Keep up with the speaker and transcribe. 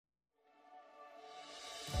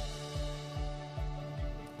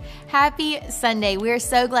Happy Sunday. We are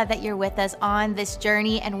so glad that you're with us on this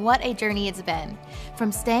journey, and what a journey it's been.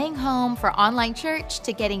 From staying home for online church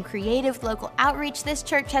to getting creative with local outreach, this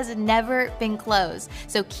church has never been closed.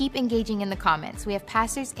 So keep engaging in the comments. We have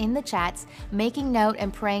pastors in the chats making note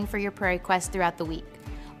and praying for your prayer requests throughout the week.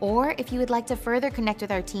 Or if you would like to further connect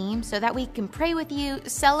with our team so that we can pray with you,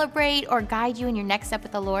 celebrate, or guide you in your next step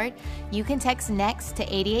with the Lord, you can text NEXT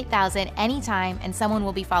to 88,000 anytime and someone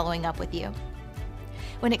will be following up with you.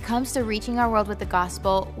 When it comes to reaching our world with the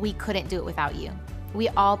gospel, we couldn't do it without you. We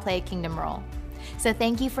all play a kingdom role. So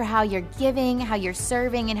thank you for how you're giving, how you're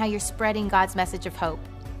serving, and how you're spreading God's message of hope.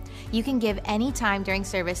 You can give anytime during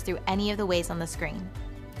service through any of the ways on the screen.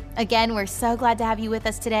 Again, we're so glad to have you with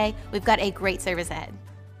us today. We've got a great service ahead.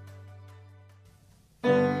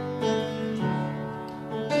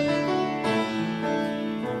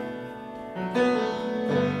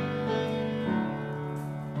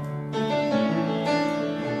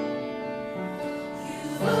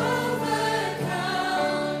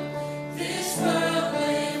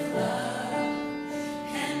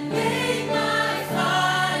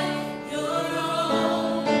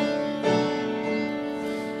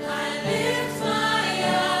 Lift my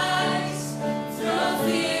eyes, throw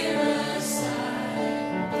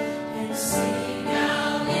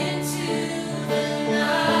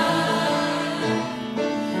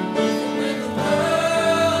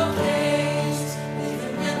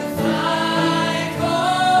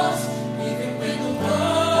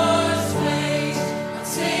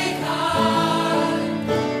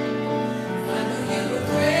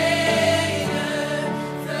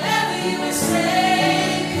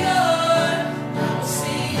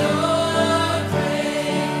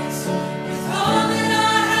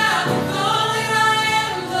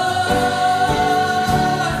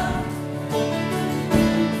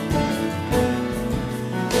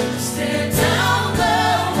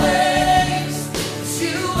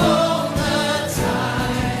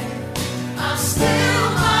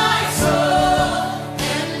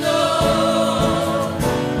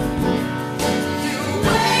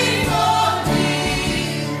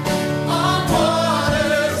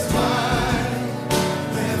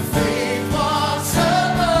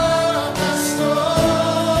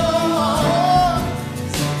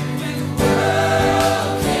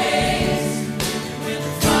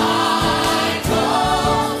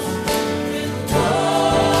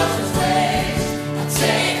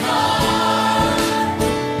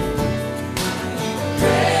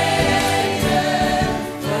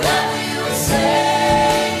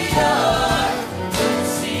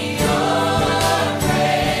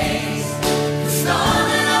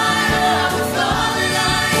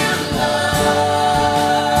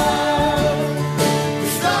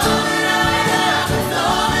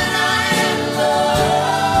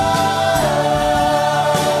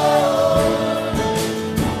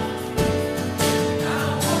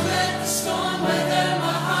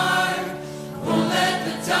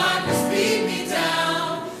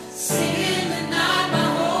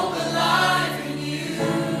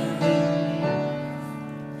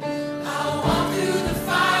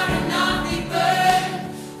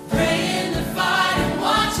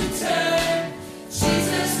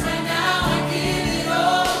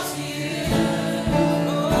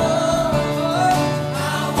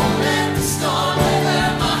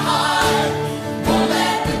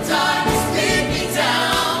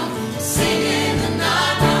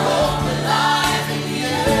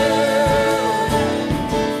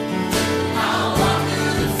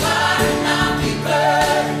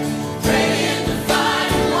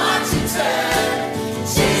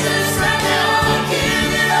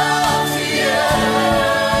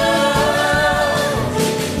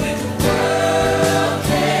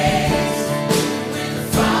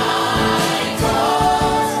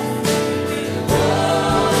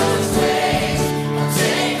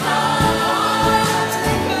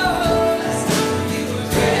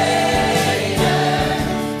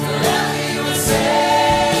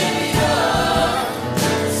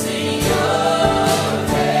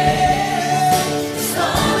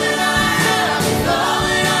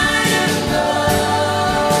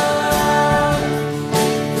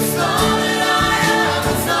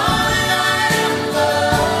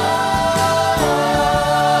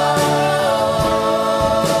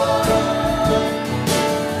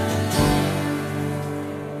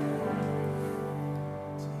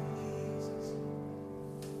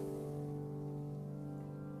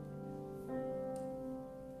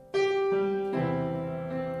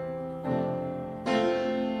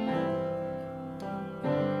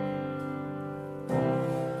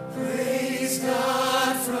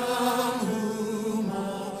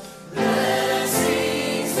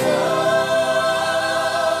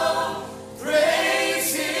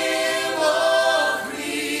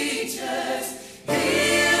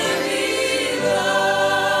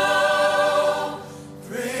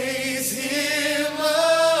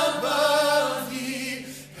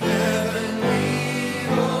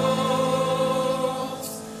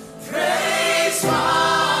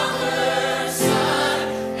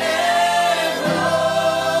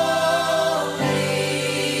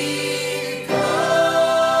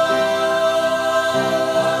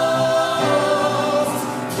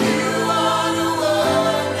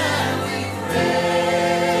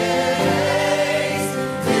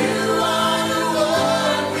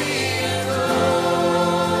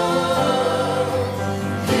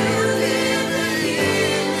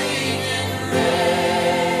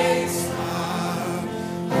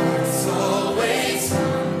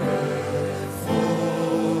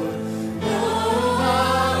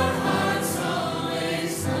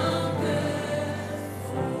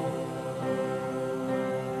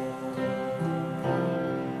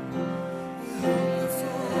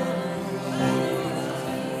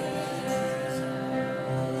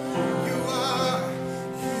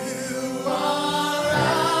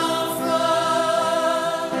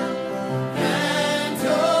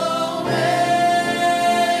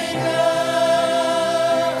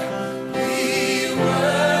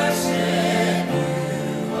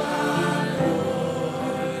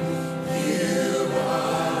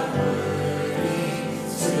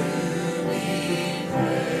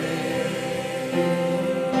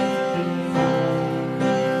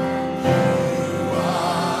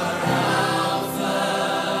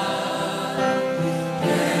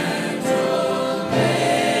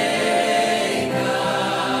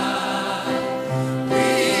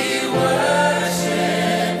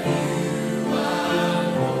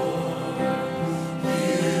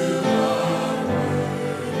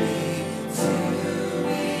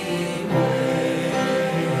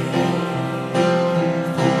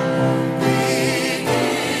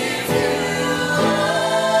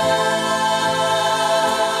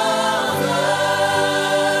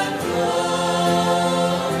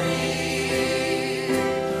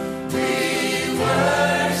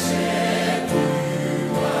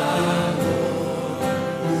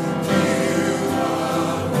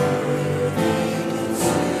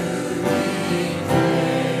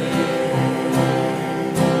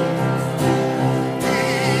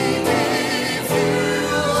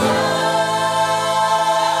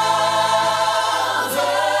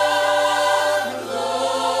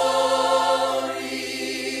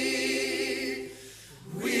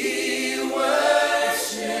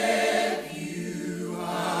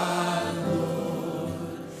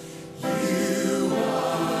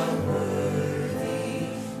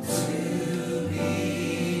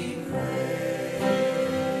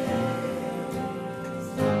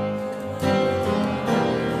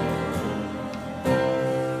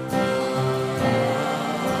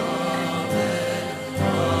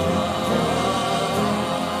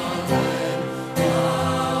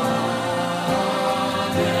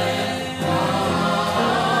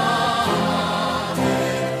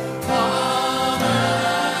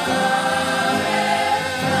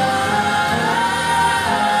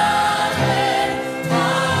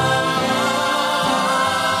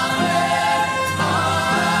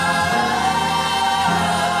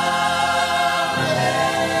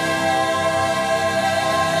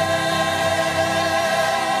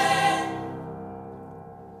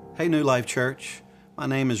Hey, New Life Church. My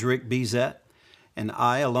name is Rick Bezet, and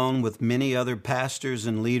I, along with many other pastors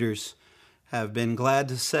and leaders, have been glad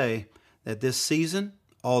to say that this season,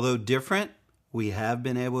 although different, we have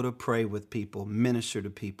been able to pray with people, minister to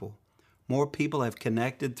people. More people have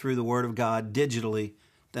connected through the Word of God digitally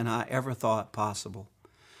than I ever thought possible.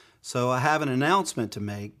 So I have an announcement to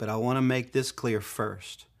make, but I want to make this clear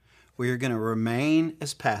first. We are going to remain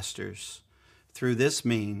as pastors through this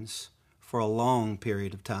means for a long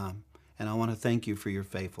period of time, and I want to thank you for your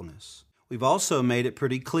faithfulness. We've also made it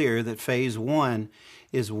pretty clear that phase 1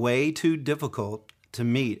 is way too difficult to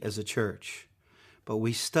meet as a church. But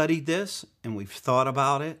we studied this and we've thought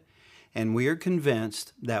about it, and we are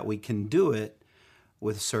convinced that we can do it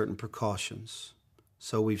with certain precautions.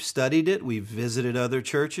 So we've studied it, we've visited other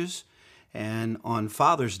churches, and on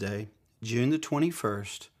Father's Day, June the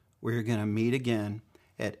 21st, we're going to meet again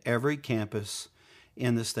at every campus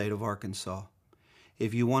in the state of Arkansas.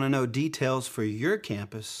 If you want to know details for your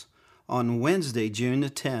campus, on Wednesday, June the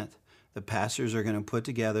 10th, the pastors are going to put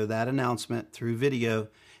together that announcement through video,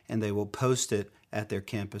 and they will post it at their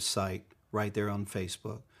campus site right there on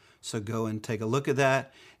Facebook. So go and take a look at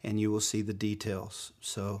that, and you will see the details.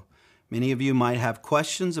 So many of you might have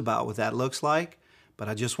questions about what that looks like, but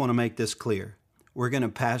I just want to make this clear. We're going to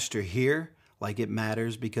pastor here like it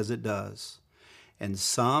matters, because it does. And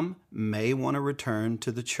some may want to return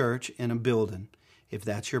to the church in a building. If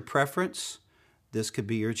that's your preference, this could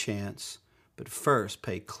be your chance. But first,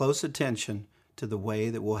 pay close attention to the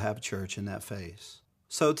way that we'll have church in that phase.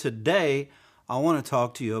 So today, I want to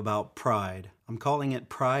talk to you about pride. I'm calling it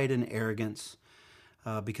pride and arrogance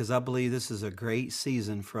because I believe this is a great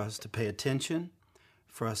season for us to pay attention,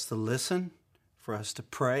 for us to listen, for us to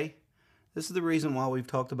pray. This is the reason why we've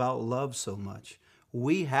talked about love so much.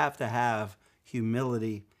 We have to have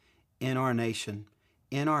humility in our nation,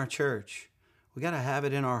 in our church. We got to have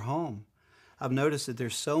it in our home. I've noticed that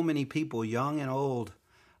there's so many people, young and old,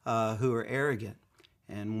 who are arrogant.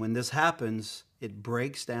 And when this happens, it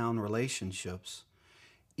breaks down relationships.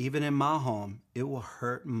 Even in my home, it will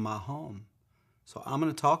hurt my home. So I'm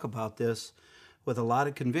going to talk about this with a lot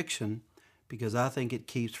of conviction because I think it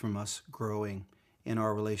keeps from us growing in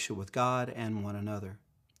our relationship with God and one another.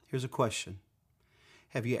 Here's a question.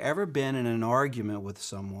 Have you ever been in an argument with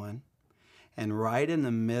someone, and right in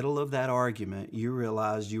the middle of that argument, you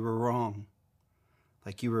realized you were wrong?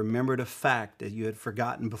 Like you remembered a fact that you had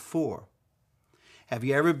forgotten before. Have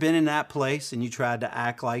you ever been in that place and you tried to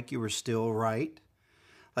act like you were still right?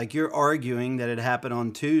 Like you're arguing that it happened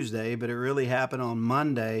on Tuesday, but it really happened on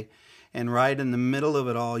Monday, and right in the middle of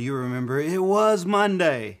it all, you remember it was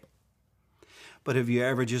Monday. But have you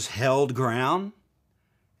ever just held ground?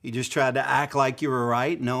 You just tried to act like you were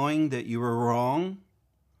right, knowing that you were wrong?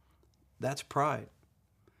 That's pride.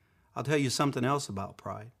 I'll tell you something else about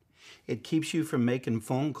pride. It keeps you from making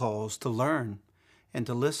phone calls to learn and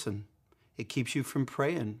to listen. It keeps you from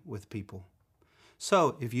praying with people.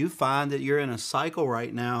 So if you find that you're in a cycle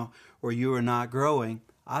right now where you are not growing,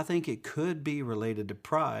 I think it could be related to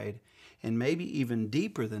pride, and maybe even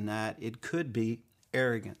deeper than that, it could be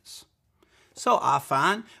arrogance. So I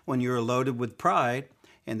find when you're loaded with pride,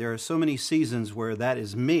 and there are so many seasons where that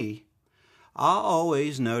is me, I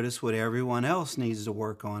always notice what everyone else needs to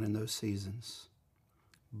work on in those seasons.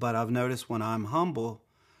 But I've noticed when I'm humble,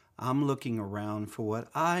 I'm looking around for what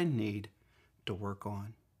I need to work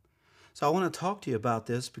on. So I want to talk to you about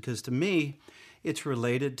this because to me, it's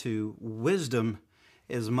related to wisdom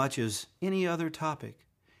as much as any other topic.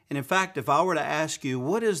 And in fact, if I were to ask you,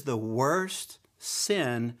 what is the worst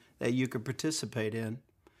sin that you could participate in?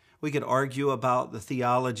 We could argue about the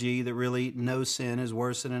theology that really no sin is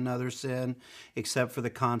worse than another sin except for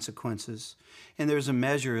the consequences. And there's a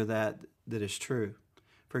measure of that is true.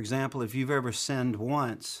 For example, if you've ever sinned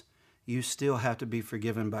once, you still have to be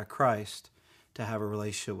forgiven by Christ to have a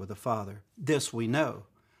relationship with the Father. This we know.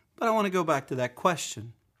 But I want to go back to that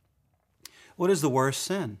question. What is the worst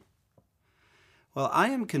sin? Well, I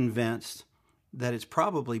am convinced that it's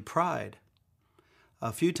probably pride.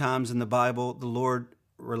 A few times in the Bible, the Lord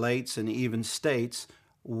relates and even states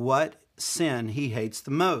what sin he hates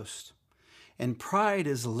the most. And pride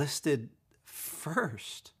is listed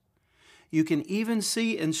first. You can even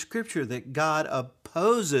see in Scripture that God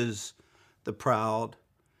opposes the proud,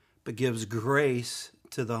 but gives grace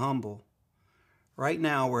to the humble. Right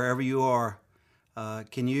now, wherever you are,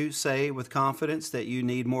 can you say with confidence that you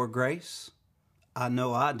need more grace? I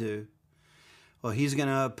know I do. Well, he's going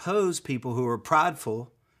to oppose people who are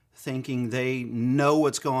prideful, thinking they know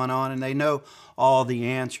what's going on and they know all the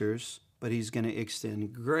answers, but he's going to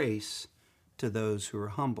extend grace to those who are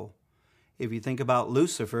humble. If you think about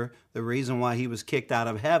Lucifer, the reason why he was kicked out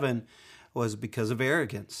of heaven was because of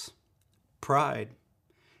arrogance, pride,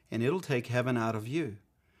 and it'll take heaven out of you.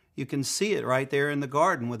 You can see it right there in the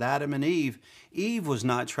garden with Adam and Eve. Eve was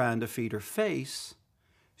not trying to feed her face.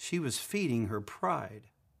 She was feeding her pride.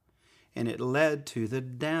 And it led to the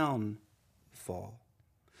downfall.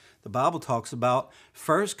 The Bible talks about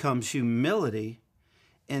first comes humility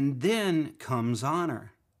and then comes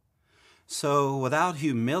honor. So without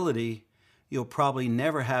humility, you'll probably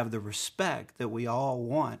never have the respect that we all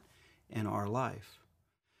want in our life.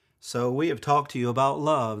 So we have talked to you about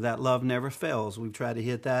love. That love never fails. We've tried to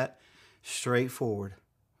hit that straightforward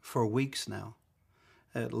for weeks now.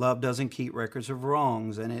 That love doesn't keep records of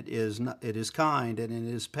wrongs, and it is kind, and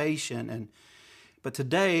it is patient. But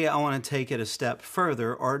today I want to take it a step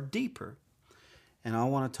further or deeper. And I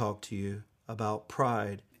want to talk to you about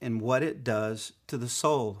pride and what it does to the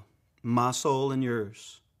soul, my soul and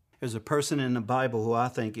yours. There's a person in the Bible who I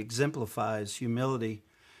think exemplifies humility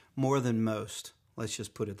more than most. Let's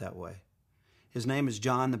just put it that way. His name is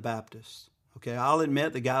John the Baptist. Okay, I'll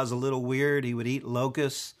admit the guy's a little weird. He would eat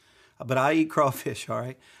locusts, but I eat crawfish, all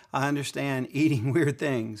right? I understand eating weird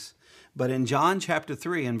things. But in John chapter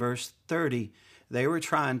 3 and verse 30, they were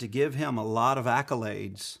trying to give him a lot of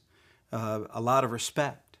accolades, a lot of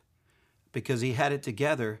respect, because he had it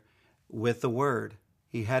together with the Word.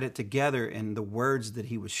 He had it together in the words that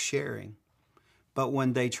he was sharing. But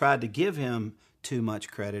when they tried to give him too much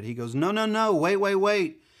credit, he goes, no,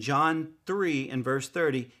 wait. John 3 and verse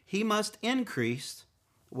 30, he must increase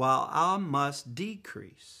while I must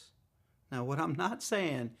decrease. Now, what I'm not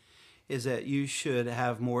saying is that you should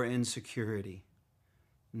have more insecurity.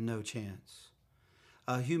 No chance.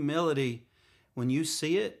 Humility, when you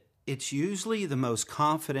see it, it's usually the most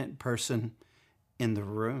confident person in the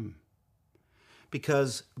room,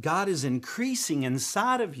 because God is increasing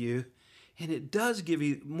inside of you, and it does give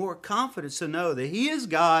you more confidence to know that He is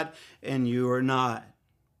God and you are not.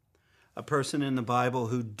 A person in the Bible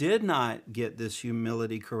who did not get this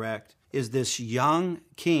humility correct is this young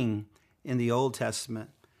king in the Old Testament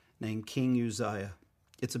named King Uzziah.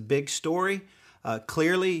 It's a big story.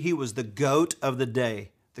 Clearly, he was the GOAT of the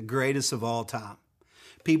day, the greatest of all time.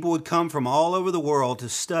 People would come from all over the world to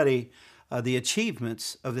study the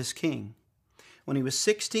achievements of this king. When he was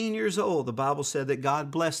 16 years old, the Bible said that God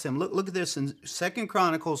blessed him. Look at this in 2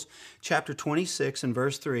 Chronicles chapter 26 and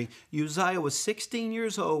verse 3. Uzziah was 16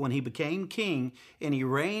 years old when he became king, and he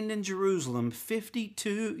reigned in Jerusalem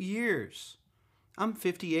 52 years. I'm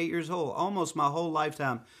 58 years old, almost my whole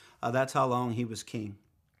lifetime. That's how long he was king.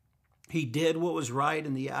 He did what was right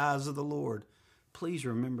in the eyes of the Lord. Please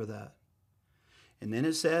remember that. And then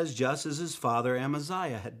it says, just as his father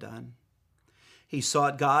Amaziah had done. He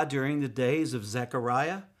sought God during the days of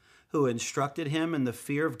Zechariah, who instructed him in the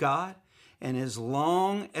fear of God. And as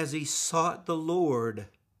long as he sought the Lord,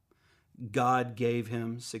 God gave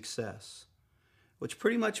him success. Which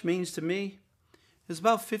pretty much means to me, it's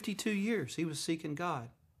about 52 years he was seeking God.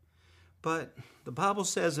 But the Bible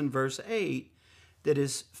says in verse 8 that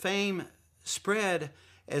his fame spread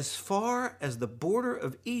as far as the border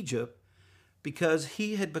of Egypt because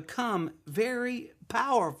he had become very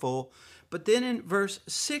powerful. But then in verse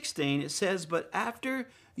 16 it says, but after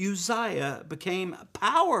Uzziah became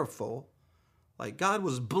powerful, like God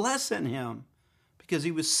was blessing him because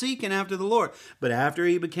he was seeking after the Lord. But after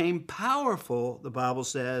he became powerful, the Bible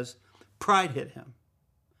says, pride hit him.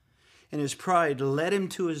 And his pride led him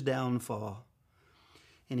to his downfall.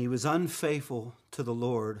 And he was unfaithful to the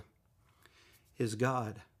Lord, his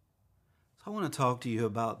God. So I want to talk to you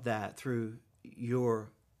about that through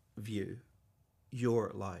your view,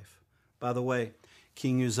 your life. By the way,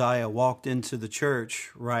 King Uzziah walked into the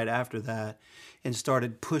church right after that and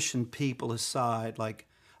started pushing people aside like,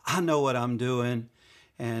 I know what I'm doing.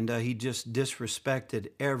 And he just disrespected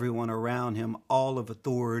everyone around him, all of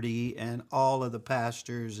authority and all of the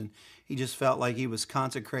pastors. And he just felt like he was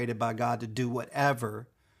consecrated by God to do whatever.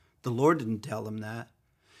 The Lord didn't tell him that.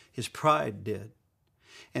 His pride did.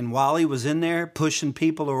 And while he was in there pushing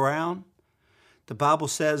people around, the Bible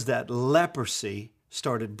says that leprosy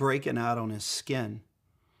started breaking out on his skin.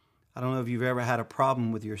 I don't know if you've ever had a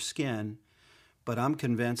problem with your skin, but I'm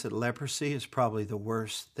convinced that leprosy is probably the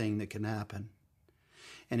worst thing that can happen.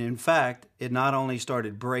 And in fact, it not only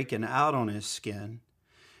started breaking out on his skin,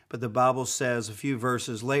 but the Bible says a few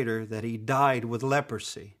verses later that he died with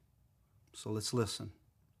leprosy. So let's listen.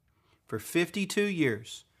 For 52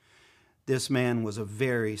 years, this man was a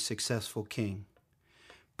very successful king,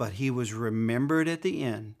 but he was remembered at the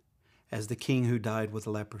end as the king who died with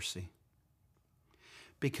leprosy.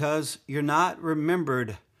 Because you're not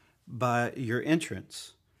remembered by your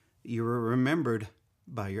entrance. You were remembered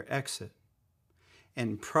by your exit.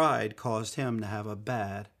 And pride caused him to have a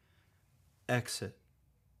bad exit.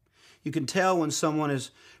 You can tell when someone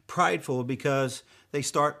is prideful because they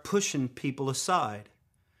start pushing people aside.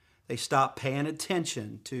 They stop paying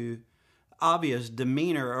attention to obvious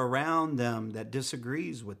demeanor around them that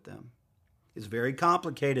disagrees with them. It's very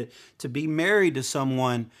complicated to be married to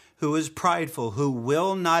someone who is prideful, who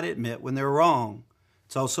will not admit when they're wrong.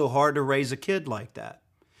 It's also hard to raise a kid like that.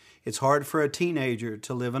 It's hard for a teenager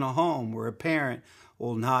to live in a home where a parent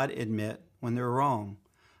will not admit when they're wrong.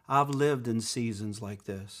 I've lived in seasons like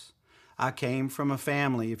this. I came from a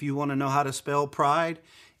family. If you want to know how to spell pride,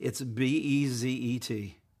 it's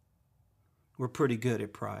B-E-Z-E-T. We're pretty good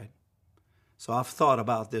at pride. So I've thought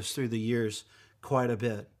about this through the years quite a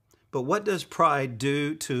bit. But what does pride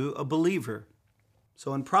do to a believer?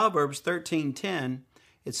 So in Proverbs 13:10,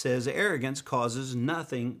 it says, arrogance causes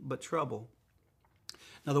nothing but trouble.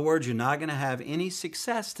 In other words, you're not going to have any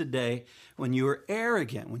success today when you are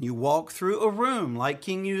arrogant, when you walk through a room like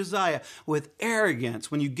King Uzziah with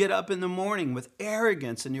arrogance, when you get up in the morning with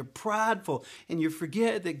arrogance and you're prideful and you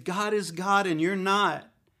forget that God is God and you're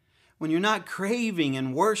not. When you're not craving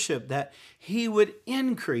in worship that He would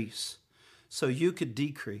increase so you could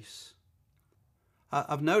decrease.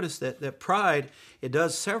 I've noticed that pride, it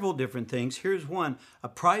does several different things. Here's one. A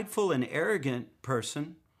prideful and arrogant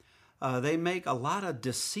person, they make a lot of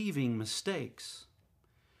deceiving mistakes.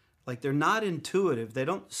 Like they're not intuitive. They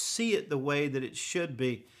don't see it the way that it should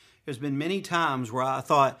be. There's been many times where I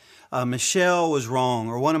thought Michelle was wrong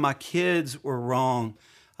or one of my kids were wrong.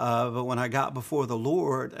 But when I got before the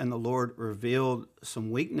Lord and the Lord revealed some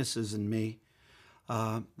weaknesses in me,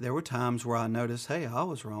 there were times where I noticed, hey, I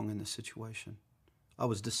was wrong in this situation. I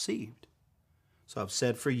was deceived. So I've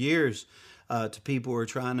said for years to people who are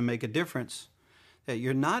trying to make a difference that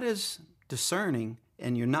you're not as discerning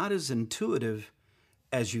and you're not as intuitive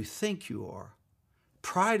as you think you are.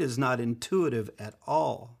 Pride is not intuitive at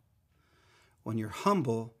all. When you're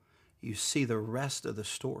humble, you see the rest of the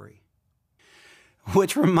story.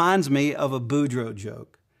 Which reminds me of a Boudreaux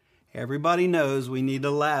joke. Everybody knows we need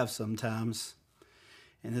to laugh sometimes.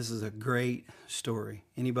 And this is a great story.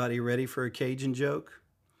 Anybody ready for a Cajun joke?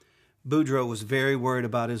 Boudreaux was very worried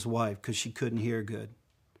about his wife because she couldn't hear good.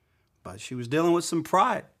 But she was dealing with some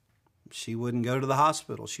pride. She wouldn't go to the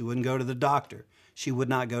hospital. She wouldn't go to the doctor. She would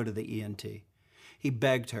not go to the ENT. He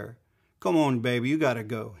begged her, come on, baby, you got to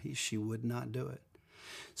go. She would not do it.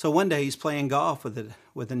 So one day he's playing golf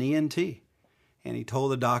with an ENT. And he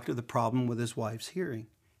told the doctor the problem with his wife's hearing.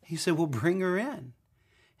 He said, well, bring her in.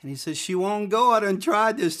 And he said, she won't go. I done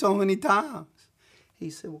tried this so many times. He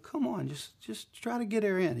said, well, come on, just try to get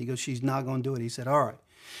her in. He goes, she's not going to do it. He said, all right.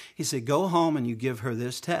 He said, go home and you give her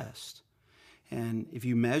this test. And if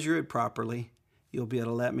you measure it properly, you'll be able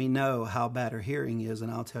to let me know how bad her hearing is,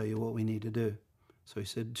 and I'll tell you what we need to do. So he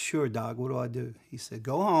said, sure, Doc, what do I do? He said,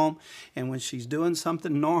 go home, and when she's doing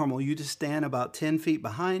something normal, you just stand about 10 feet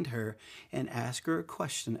behind her and ask her a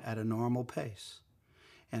question at a normal pace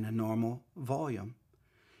and a normal volume.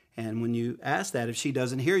 And when you ask that, if she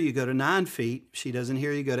doesn't hear you, go to 9 feet. If she doesn't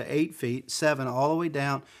hear you, go to 8 feet, 7, all the way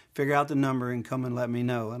down. Figure out the number and come and let me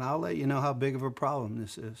know. And I'll let you know how big of a problem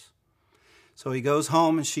this is. So he goes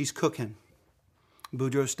home and she's cooking.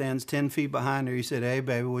 Boudreaux stands 10 feet behind her. He said, hey,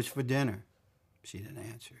 baby, what's for dinner? She didn't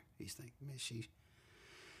answer. He's thinking, man,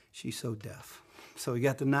 she's so deaf. So he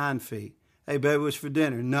got to 9 feet. Hey, baby, what's for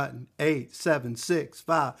dinner? Nothing. 8, 7, 6,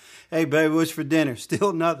 5. Hey, baby, what's for dinner?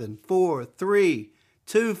 Still nothing. 4, 3,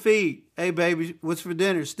 2 feet. Hey, baby, what's for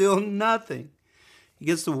dinner? Still nothing. He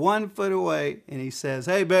gets to 1 foot away and he says,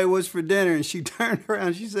 hey, baby, what's for dinner? And she turned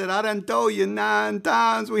around. She said, I done told you 9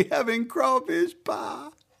 times we having crawfish pie.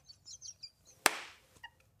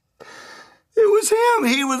 It was him.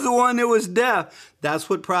 He was the one that was deaf. That's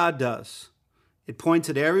what pride does. It points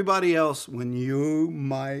at everybody else when you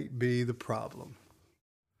might be the problem.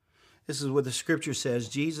 This is what the scripture says.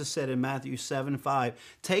 Jesus said in Matthew 7:5,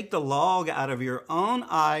 take the log out of your own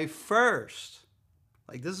eye first.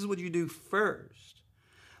 Like this is what you do first.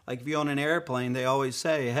 Like if you're on an airplane, they always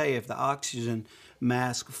say, hey, if the oxygen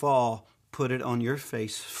mask fall, put it on your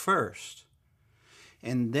face first.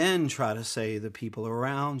 And then try to save the people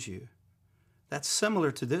around you. That's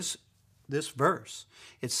similar to this verse.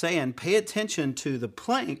 It's saying, pay attention to the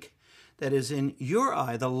plank that is in your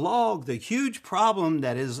eye, the log, the huge problem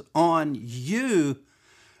that is on you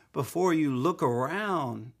before you look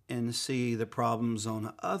around and see the problems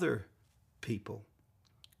on other people.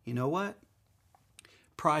 You know what?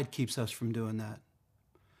 Pride keeps us from doing that.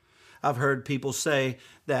 I've heard people say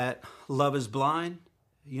that love is blind.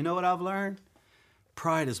 You know what I've learned?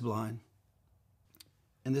 Pride is blind.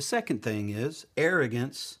 And the second thing is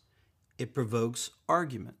arrogance. It provokes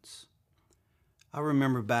arguments. I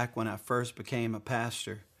remember back when I first became a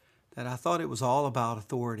pastor that I thought it was all about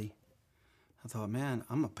authority. I thought, man,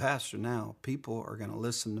 I'm a pastor now. People are going to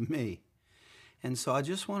listen to me. And so I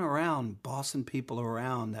just went around bossing people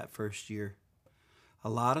around that first year. A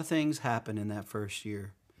lot of things happened in that first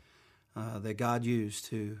year that God used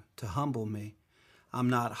to humble me. I'm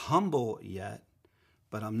not humble yet,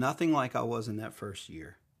 but I'm nothing like I was in that first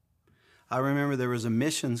year. I remember there was a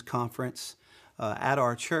missions conference at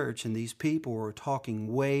our church, and these people were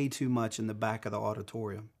talking way too much in the back of the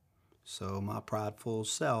auditorium. So my prideful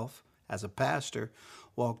self, as a pastor,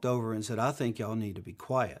 walked over and said, I think y'all need to be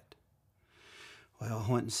quiet. Well,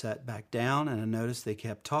 I went and sat back down, and I noticed they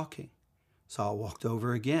kept talking. So I walked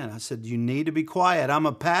over again. I said, you need to be quiet. I'm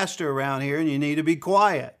a pastor around here, and you need to be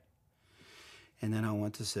quiet. And then I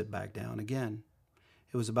went to sit back down again.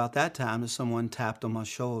 It was about that time that someone tapped on my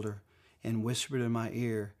shoulder and whispered in my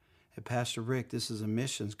ear, hey, Pastor Rick, this is a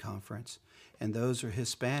missions conference, and those are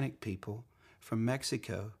Hispanic people from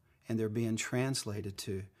Mexico, and they're being translated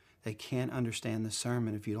to. They can't understand the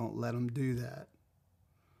sermon if you don't let them do that.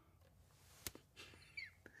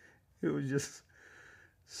 It was just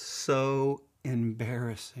so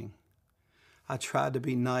embarrassing. I tried to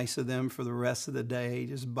be nice to them for the rest of the day,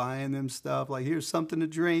 just buying them stuff like, here's something to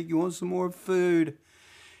drink, you want some more food?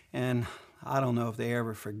 And I don't know if they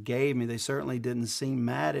ever forgave me. They certainly didn't seem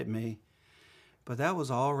mad at me. But that was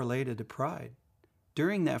all related to pride.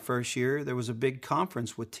 During that first year, there was a big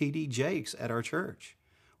conference with T.D. Jakes at our church.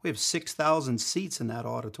 We have 6,000 seats in that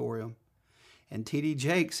auditorium. And T.D.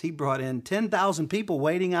 Jakes, he brought in 10,000 people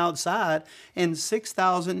waiting outside and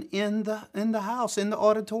 6,000 in the house, in the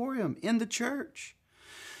auditorium, in the church.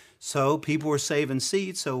 So people were saving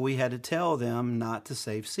seats, so we had to tell them not to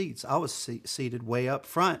save seats. I was seated way up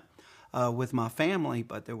front with my family,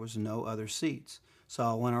 but there was no other seats. So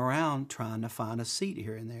I went around trying to find a seat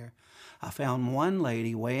here and there. I found one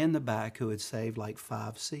lady way in the back who had saved like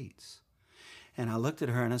 5 seats. And I looked at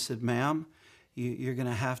her and I said, ma'am, you're going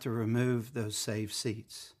to have to remove those saved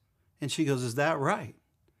seats. And she goes, is that right?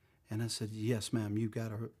 And I said, yes, ma'am, you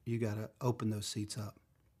got to open those seats up.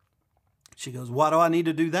 She goes, why do I need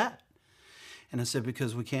to do that? And I said,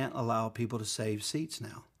 because we can't allow people to save seats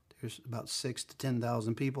now. There's about 6,000 to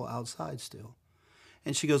 10,000 people outside still.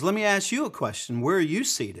 And she goes, let me ask you a question. Where are you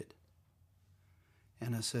seated?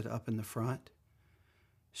 And I said, up in the front.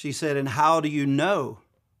 She said, and how do you know?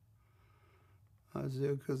 I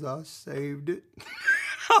said, because I saved it.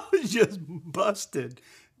 I was just busted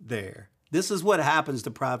there. This is what happens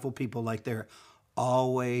to prideful people. Like they're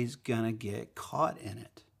always going to get caught in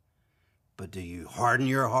it. But do you harden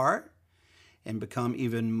your heart and become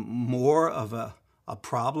even more of a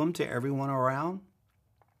problem to everyone around?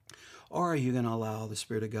 Or are you going to allow the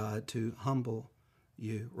Spirit of God to humble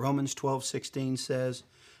you? Romans 12:16 says,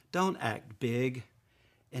 don't act big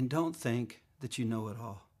and don't think that you know it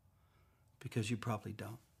all, because you probably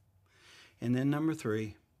don't. And then number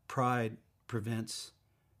 3, pride prevents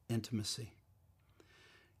intimacy.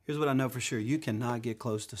 Here's what I know for sure. You cannot get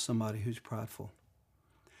close to somebody who's prideful.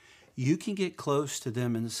 You can get close to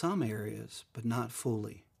them in some areas, but not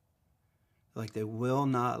fully. Like they will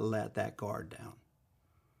not let that guard down.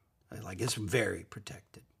 Like it's very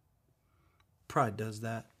protected. Pride does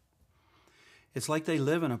that. It's like they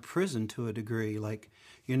live in a prison to a degree. Like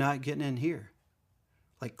you're not getting in here.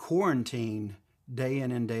 Like quarantine day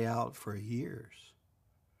in and day out for years.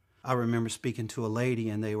 I remember speaking to a lady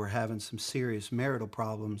and they were having some serious marital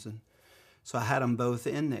problems. And so I had them both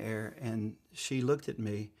in there and she looked at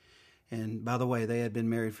me. And by the way, they had been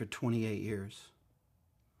married for 28 years.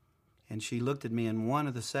 And she looked at me in one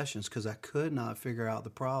of the sessions because I could not figure out the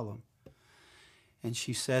problem. And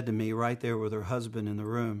she said to me right there with her husband in the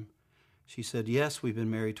room, she said, yes, we've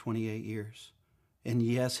been married 28 years. And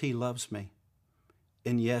yes, he loves me.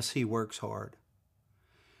 And yes, he works hard.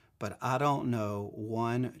 But I don't know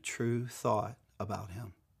one true thought about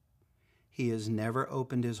him. He has never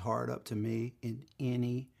opened his heart up to me in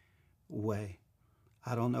any way.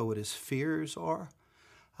 I don't know what his fears are.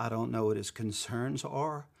 I don't know what his concerns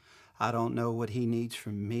are. I don't know what he needs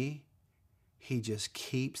from me. He just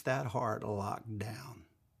keeps that heart locked down.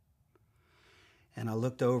 And I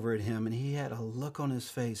looked over at him and he had a look on his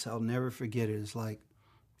face. I'll never forget it. It's like,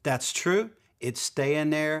 that's true. It's staying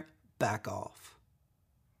there. Back off.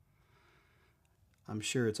 I'm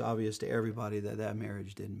sure it's obvious to everybody that that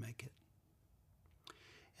marriage didn't make it.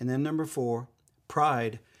 And then number 4,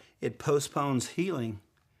 pride. It postpones healing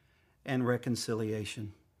and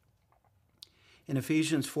reconciliation. In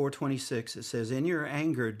Ephesians 4:26, it says, in your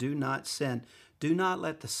anger, do not sin. Do not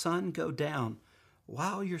let the sun go down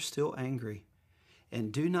while you're still angry,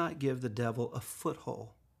 and do not give the devil a foothold.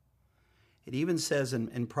 It even says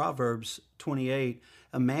in Proverbs 28,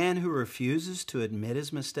 a man who refuses to admit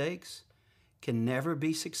his mistakes can never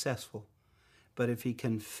be successful. But if he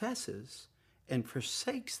confesses and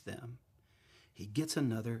forsakes them, he gets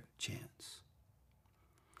another chance.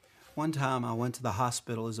 One time I went to the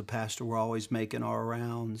hospital as a pastor. We're always making our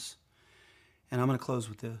rounds. And I'm going to close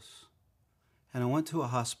with this. And I went to a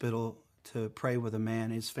hospital to pray with a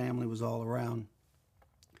man. His family was all around.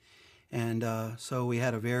 And so we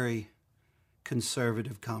had a very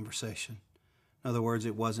conservative conversation. In other words,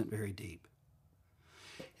 it wasn't very deep.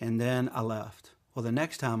 And then I left. Well, the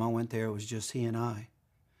next time I went there, it was just he and I.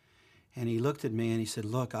 And he looked at me and he said,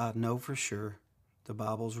 look, I know for sure the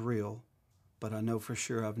Bible's real, but I know for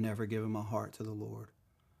sure I've never given my heart to the Lord,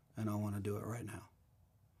 and I want to do it right now.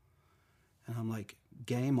 And I'm like,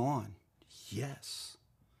 game on. Yes.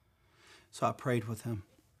 So I prayed with him.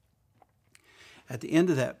 At the end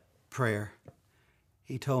of that prayer,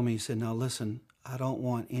 he told me, he said, now listen, I don't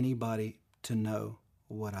want anybody to know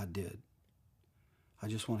what I did. I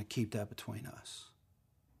just want to keep that between us.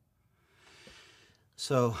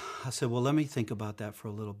 So I said, well, let me think about that for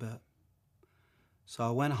a little bit. So I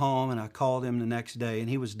went home and I called him the next day, and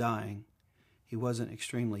he was dying. He wasn't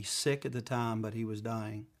extremely sick at the time, but he was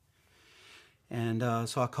dying. And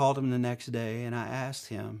so I called him the next day and I asked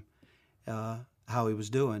him how he was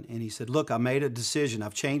doing. And he said, look, I made a decision.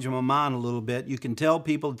 I've changed my mind a little bit. You can tell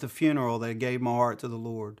people at the funeral that I gave my heart to the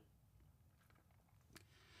Lord.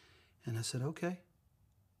 And I said, okay,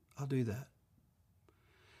 I'll do that.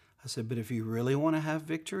 I said, but if you really want to have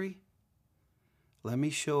victory, let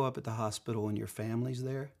me show up at the hospital when your family's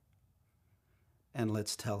there, and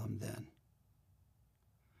let's tell them then.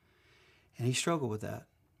 And he struggled with that,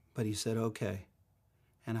 but he said, okay.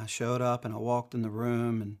 And I showed up and I walked in the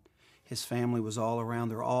room, and his family was all around.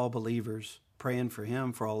 They're all believers, praying for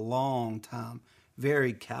him for a long time.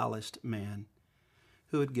 Very calloused man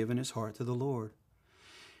who had given his heart to the Lord.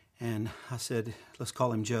 And I said, let's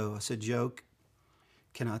call him Joe. I said, Joe,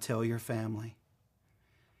 can I tell your family?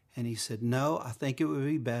 And he said, no, I think it would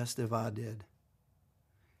be best if I did.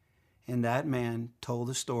 And that man told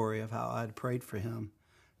the story of how I'd prayed for him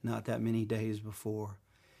not that many days before.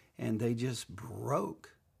 And they just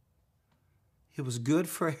broke. It was good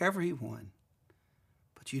for everyone.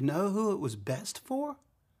 But you know who it was best for?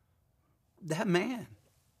 That man.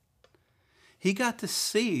 He got to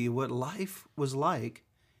see what life was like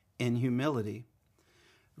in humility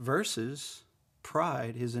versus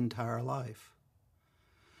pride his entire life.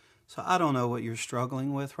 So I don't know what you're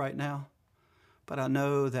struggling with right now, but I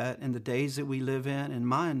know that in the days that we live in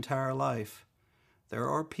my entire life, there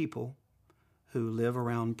are people who live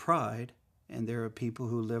around pride and there are people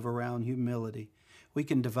who live around humility. We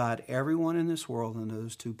can divide everyone in this world in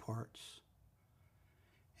those two parts.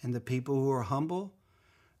 And the people who are humble,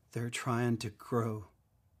 they're trying to grow.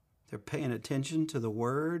 They're paying attention to the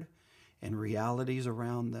word and realities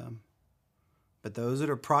around them. But those that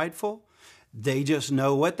are prideful, they just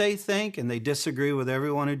know what they think and they disagree with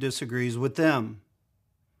everyone who disagrees with them.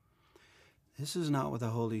 This is not what the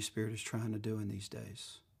Holy Spirit is trying to do in these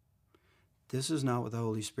days. This is not what the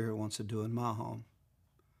Holy Spirit wants to do in my home.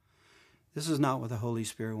 This is not what the Holy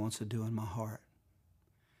Spirit wants to do in my heart.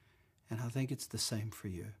 And I think it's the same for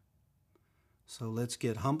you. So let's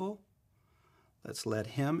get humble. Let's let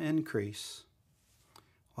Him increase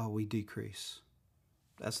while we decrease.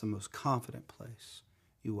 That's the most confident place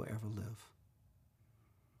you will ever live.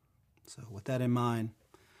 So with that in mind,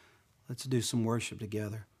 let's do some worship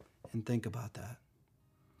together and think about that.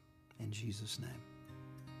 In Jesus' name.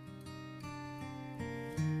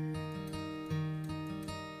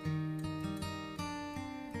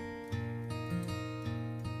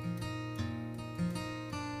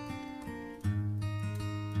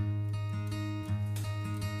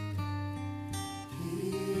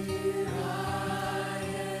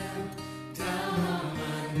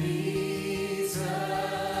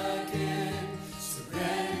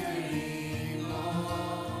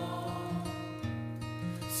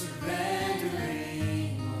 Surrendering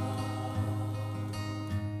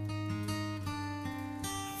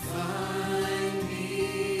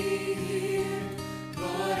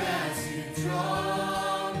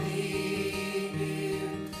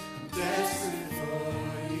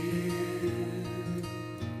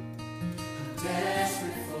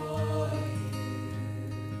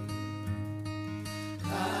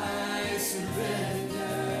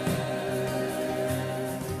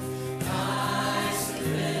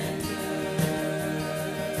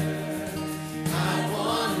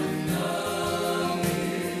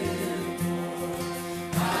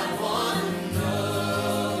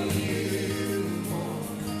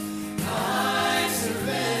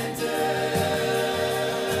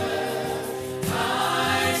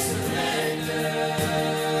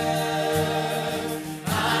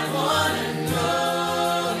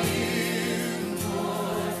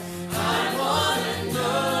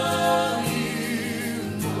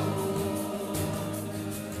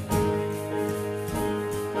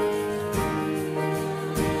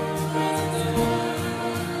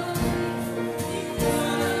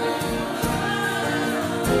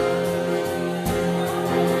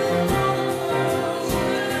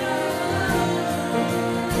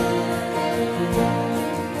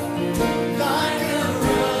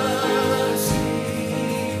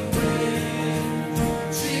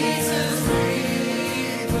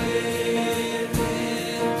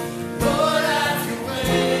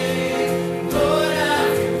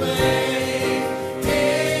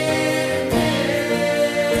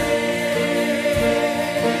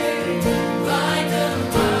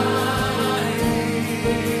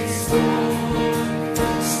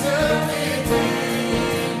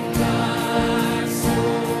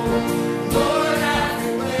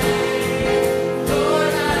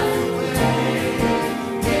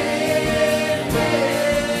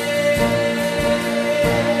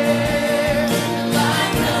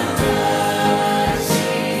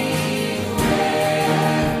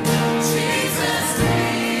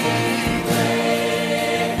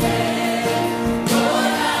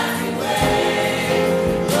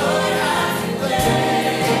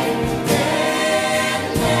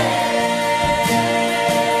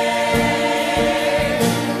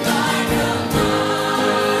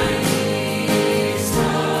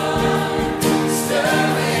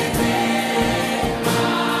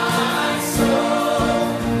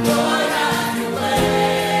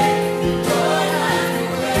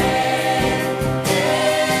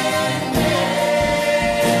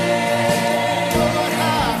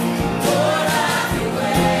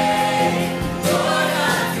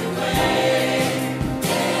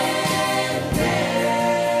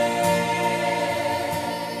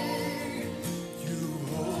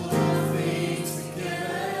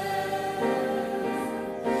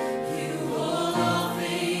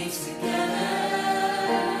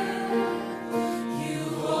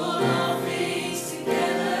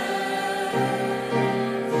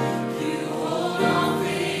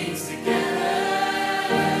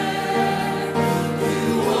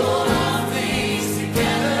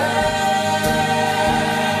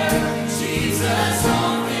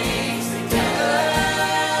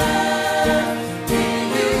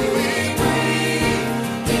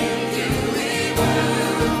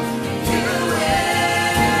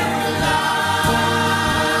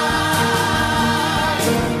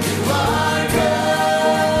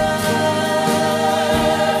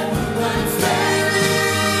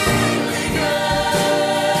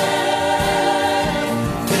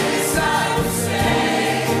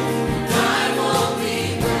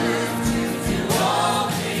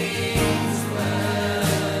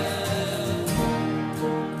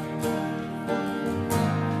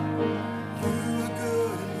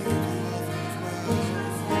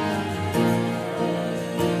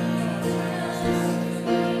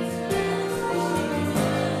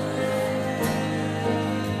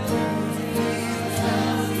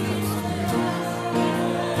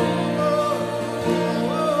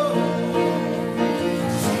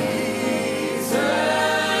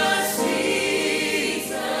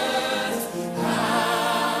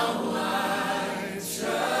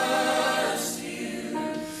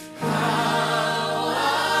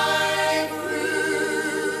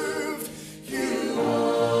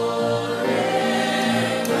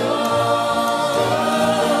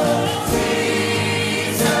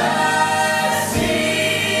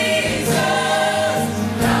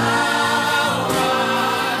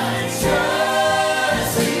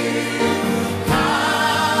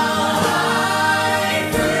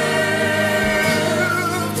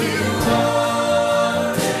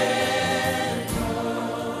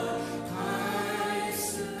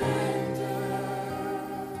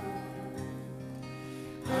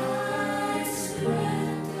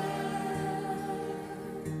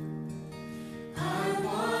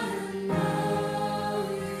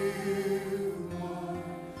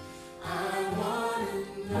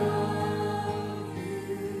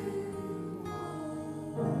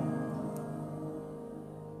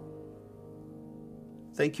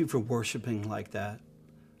Thank you for worshiping like that.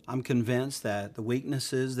 I'm convinced that the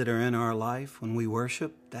weaknesses that are in our life when we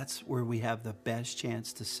worship, that's where we have the best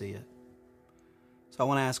chance to see it. So I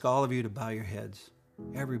want to ask all of you to bow your heads,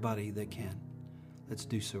 everybody that can. Let's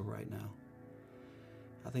do so right now.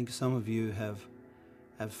 I think some of you have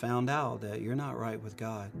found out that you're not right with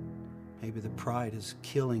God. Maybe the pride is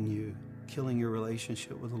killing you, killing your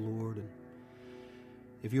relationship with the Lord. And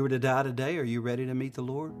if you were to die today, are you ready to meet the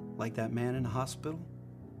Lord like that man in the hospital?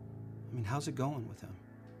 I mean, how's it going with him?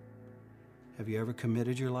 Have you ever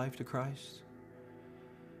committed your life to Christ?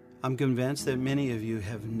 I'm convinced that many of you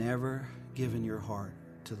have never given your heart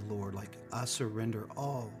to the Lord. Like, I surrender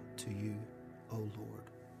all to you, O Lord.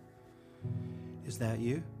 Is that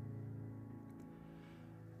you?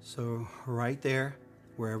 So right there,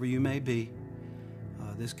 wherever you may be,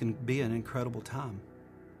 this can be an incredible time.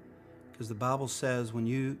 Because the Bible says when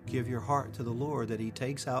you give your heart to the Lord, that He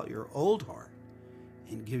takes out your old heart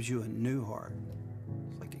and gives you a new heart.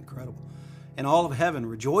 It's like incredible. And all of heaven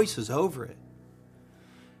rejoices over it.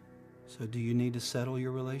 So do you need to settle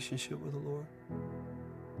your relationship with the Lord?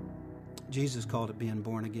 Jesus called it being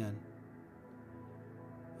born again.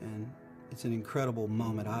 And it's an incredible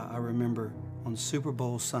moment. I remember on Super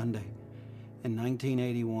Bowl Sunday in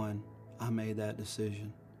 1981, I made that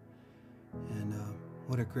decision. And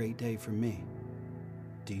what a great day for me.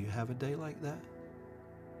 Do you have a day like that?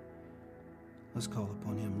 Let's call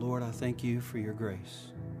upon Him. Lord, I thank You for Your grace,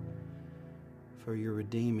 for Your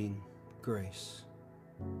redeeming grace.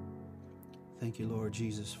 Thank You, Lord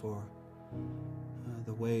Jesus, for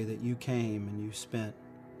the way that You came and You spent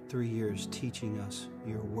 3 years teaching us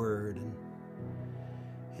Your word,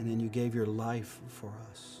 and then You gave Your life for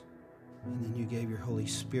us, and then You gave Your Holy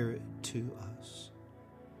Spirit to us.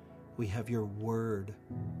 We have Your word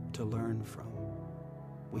to learn from.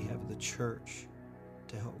 We have the church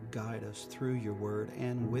to help guide us through Your word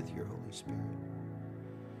and with Your Holy Spirit.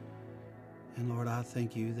 And Lord, I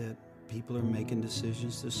thank You that people are making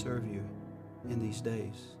decisions to serve You in these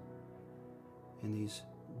days, in these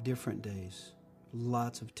different days.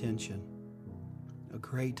 Lots of tension. A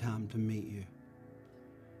great time to meet You.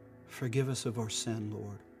 Forgive us of our sin,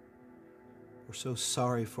 Lord. We're so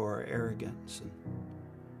sorry for our arrogance and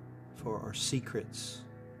for our secrets,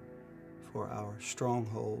 for our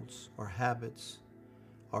strongholds, our habits,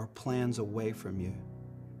 our plans away from You.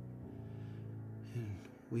 And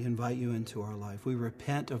we invite You into our life. We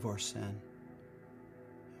repent of our sin,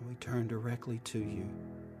 and we turn directly to You.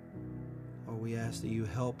 Or we ask that You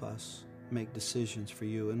help us make decisions for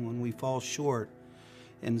You. And when we fall short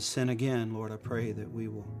and sin again, Lord, I pray that we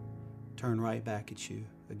will turn right back at You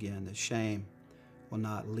again, that shame will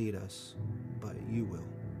not lead us, but You will.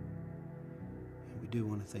 And we do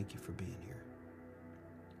want to thank You for being here.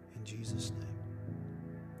 In Jesus' name.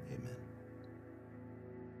 Amen.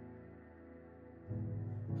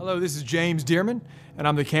 Hello, this is James Dearman, and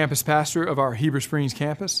I'm the campus pastor of our Heber Springs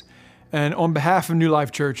campus. And on behalf of New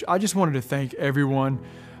Life Church, I just wanted to thank everyone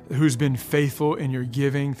who's been faithful in your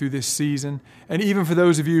giving through this season. And even for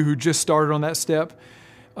those of you who just started on that step,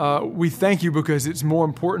 we thank you because it's more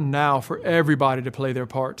important now for everybody to play their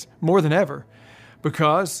part, more than ever.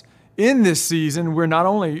 Because in this season, we're not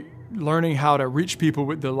only learning how to reach people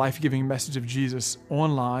with the life-giving message of Jesus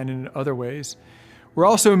online and in other ways, we're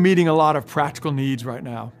also meeting a lot of practical needs right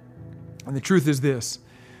now. And the truth is this,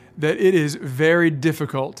 that it is very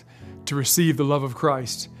difficult to receive the love of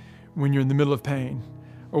Christ when you're in the middle of pain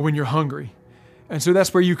or when you're hungry. And so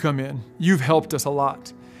that's where you come in. You've helped us a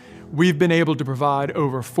lot. We've been able to provide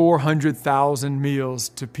over 400,000 meals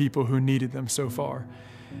to people who needed them so far.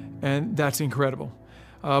 And that's incredible.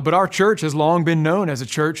 But our church has long been known as a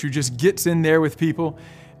church who just gets in there with people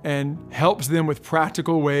and helps them with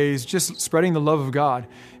practical ways, just spreading the love of God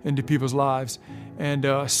into people's lives. And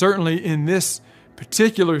certainly in this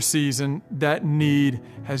particular season, that need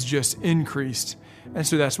has just increased. And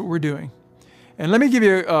so that's what we're doing. And let me give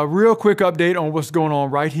you a real quick update on what's going on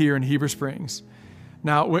right here in Heber Springs.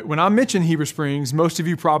 Now, when I mention Heber Springs, most of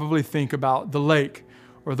you probably think about the lake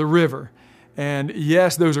or the river. And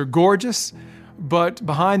yes, those are gorgeous, but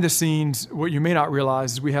behind the scenes, what you may not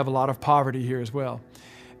realize is we have a lot of poverty here as well,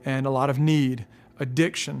 and a lot of need,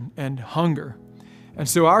 addiction, and hunger. And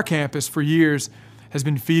so our campus for years has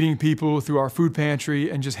been feeding people through our food pantry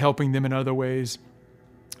and just helping them in other ways.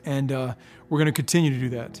 And we're going to continue to do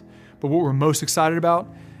that. But what we're most excited about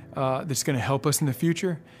that's going to help us in the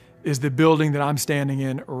future is the building that I'm standing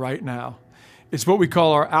in right now. It's what we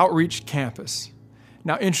call our outreach campus.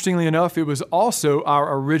 Now, interestingly enough, it was also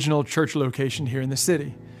our original church location here in the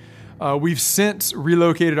city. We've since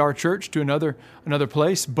relocated our church to another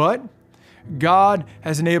place, but God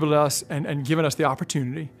has enabled us and given us the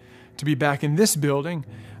opportunity to be back in this building,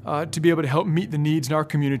 to be able to help meet the needs in our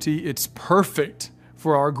community. It's perfect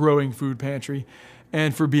for our growing food pantry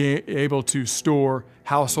and for being able to store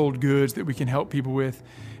household goods that we can help people with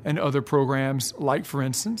and other programs. Like, for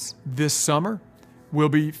instance, this summer, we'll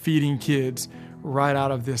be feeding kids right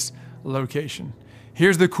out of this location.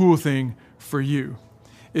 Here's the cool thing for you,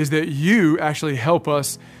 is that you actually help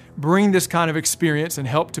us bring this kind of experience and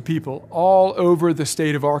help to people all over the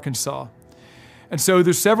state of Arkansas. And so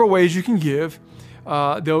there's several ways you can give.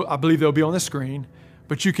 I believe they'll be on the screen,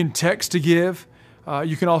 but you can text to give.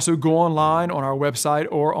 You can also go online on our website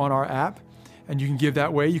or on our app, and you can give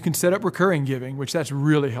that way. You can set up recurring giving, which that's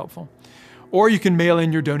really helpful. Or you can mail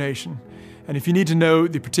in your donation. And if you need to know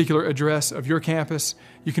the particular address of your campus,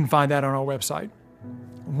 you can find that on our website.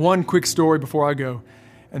 One quick story before I go,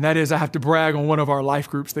 and that is I have to brag on one of our life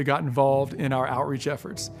groups that got involved in our outreach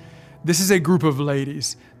efforts. This is a group of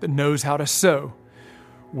ladies that knows how to sew.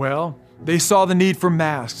 Well, they saw the need for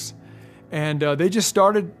masks, and they just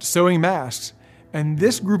started sewing masks. And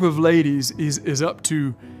this group of ladies is up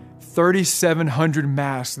to 3,700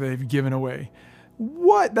 masks they've given away.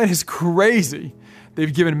 What? That is crazy.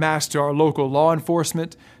 They've given masks to our local law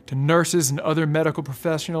enforcement, to nurses and other medical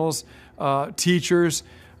professionals, teachers,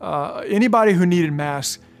 anybody who needed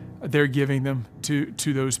masks, they're giving them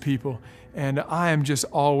to those people. And I am just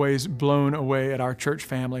always blown away at our church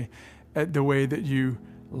family, at the way that you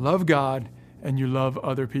love God and you love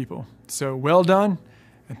other people. So well done,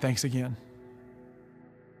 and thanks again.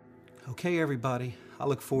 Okay, everybody, I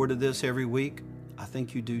look forward to this every week. I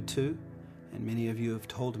think you do too, and many of you have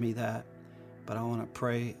told me that. But I want to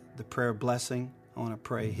pray the prayer blessing. I want to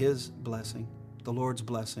pray His blessing, the Lord's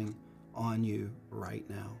blessing on you right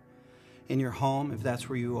now. In your home, if that's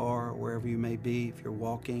where you are, or wherever you may be, if you're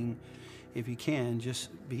walking, if you can, just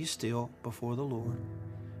be still before the Lord.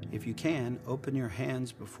 If you can, open your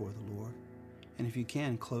hands before the Lord. And if you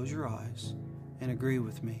can, close your eyes and agree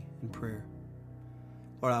with me in prayer.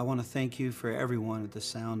 Lord, I want to thank you for everyone at the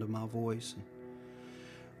sound of my voice.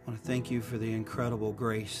 I want to thank you for the incredible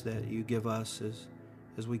grace that you give us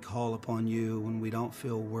as we call upon you when we don't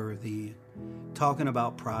feel worthy. Talking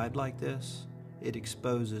about pride like this, it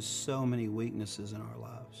exposes so many weaknesses in our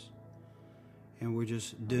lives. And we're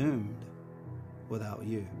just doomed without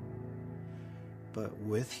you. But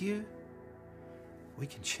with you, we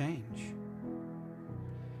can change.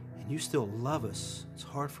 And you still love us. It's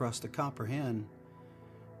hard for us to comprehend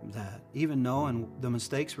that. Even knowing the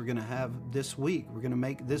mistakes we're going to have this week, we're going to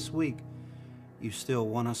make this week, you still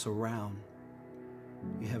want us around.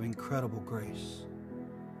 You have incredible grace,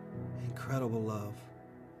 incredible love.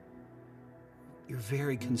 You're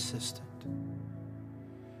very consistent.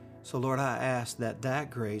 So Lord, I ask that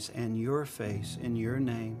grace and your face and your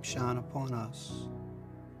name shine upon us.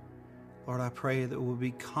 Lord, I pray that we'll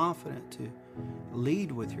be confident to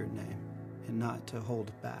lead with your name and not to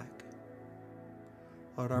hold back.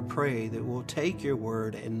 Lord, I pray that we'll take your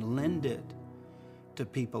word and lend it to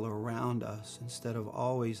people around us instead of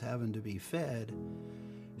always having to be fed.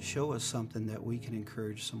 Show us something that we can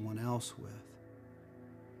encourage someone else with.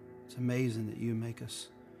 It's amazing that you make us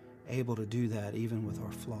able to do that even with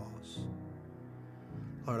our flaws.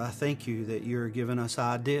 Lord, I thank you that you're giving us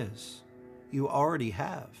ideas. You already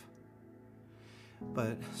have.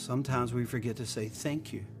 But sometimes we forget to say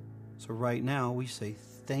thank you. So right now we say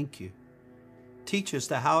thank you. Teach us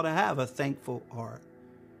how to have a thankful heart.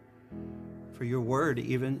 For your word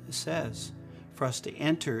even says for us to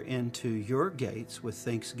enter into your gates with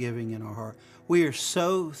thanksgiving in our heart. We are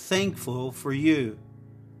so thankful for you.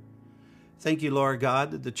 Thank you, Lord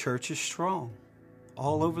God, that the church is strong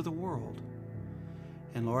all over the world.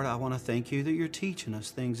 And Lord, I want to thank you that you're teaching us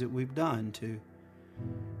things that we've done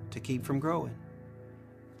to keep from growing.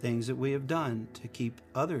 Things that we have done to keep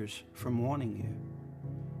others from wanting you.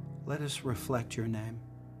 Let us reflect your name.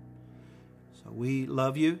 So we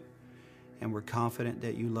love you, and we're confident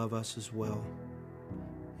that you love us as well.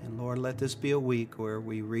 And Lord, let this be a week where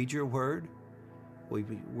we read your word,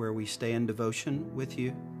 where we stay in devotion with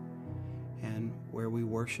you, and where we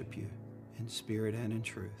worship you in spirit and in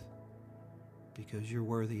truth. Because you're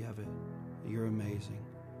worthy of it. You're amazing.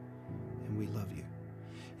 And we love you.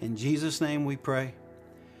 In Jesus' name we pray.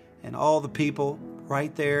 And all the people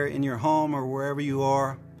right there in your home or wherever you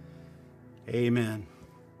are, amen.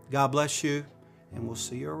 God bless you, and we'll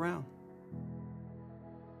see you around.